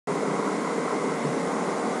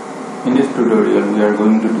In this tutorial, we are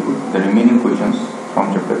going to do the remaining questions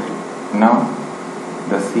from chapter 3. Now,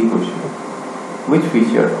 the C question. Which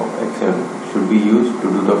feature of Excel should be used to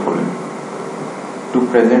do the following? To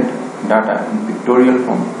present data in pictorial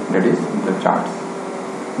form, that is the charts.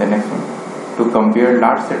 The next one. To compare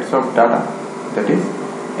large sets of data, that is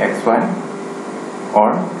XY or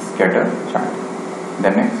scatter chart. The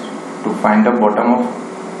next. To find the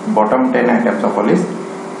bottom 10 items of a list,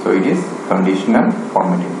 so it is conditional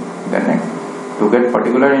formatting. The next, to get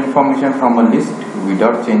particular information from a list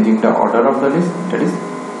without changing the order of the list, that is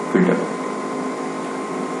filter.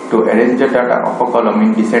 To arrange the data of a column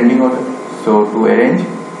in descending order, so to arrange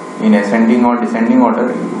in ascending or descending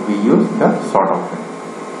order, we use the sort option.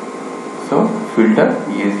 So filter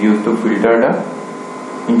is used to filter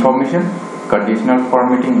the information. Conditional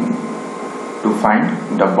formatting to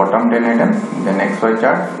find the bottom 10 items, then XY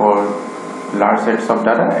chart for large sets of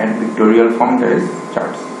data, and pictorial form, there is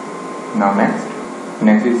charts. Now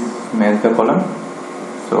next is match the column.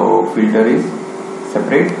 So filter is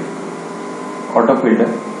separate, auto filter,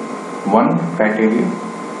 one criteria,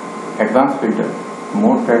 advanced filter,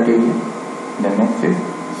 more criteria. The next is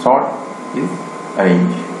sort is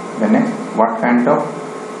arrange. The next, what kind of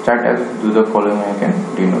chart types do the following I can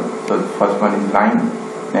denote. So first one is line,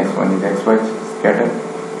 next one is XY scatter,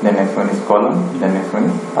 the next one is column, the next one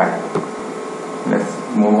is pie. Let's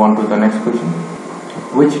move on to the next question.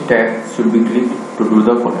 Which tab should be clicked to do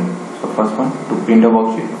the following? So first one, to print a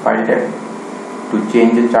worksheet, file tab, to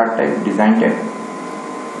change the chart type, design tab,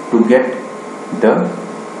 to get the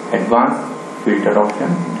advanced filter option,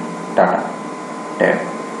 data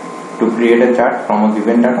tab, to create a chart from a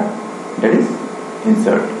given data, that is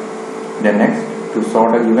insert. The next, to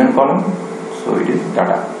sort a given column, so it is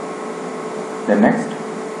data. The next,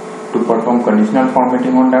 to perform conditional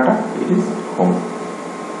formatting on data, it is home.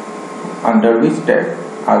 Under which tab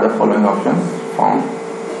are the following options found?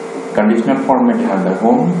 Conditional formatting under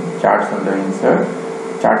home, charts under insert,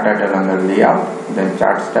 chart title under layout, then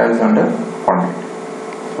chart styles under format.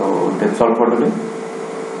 So that's all for today.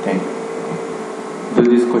 Thank you. Do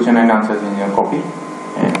this question and answers in your copy,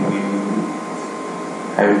 and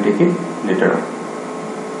I will take it later on.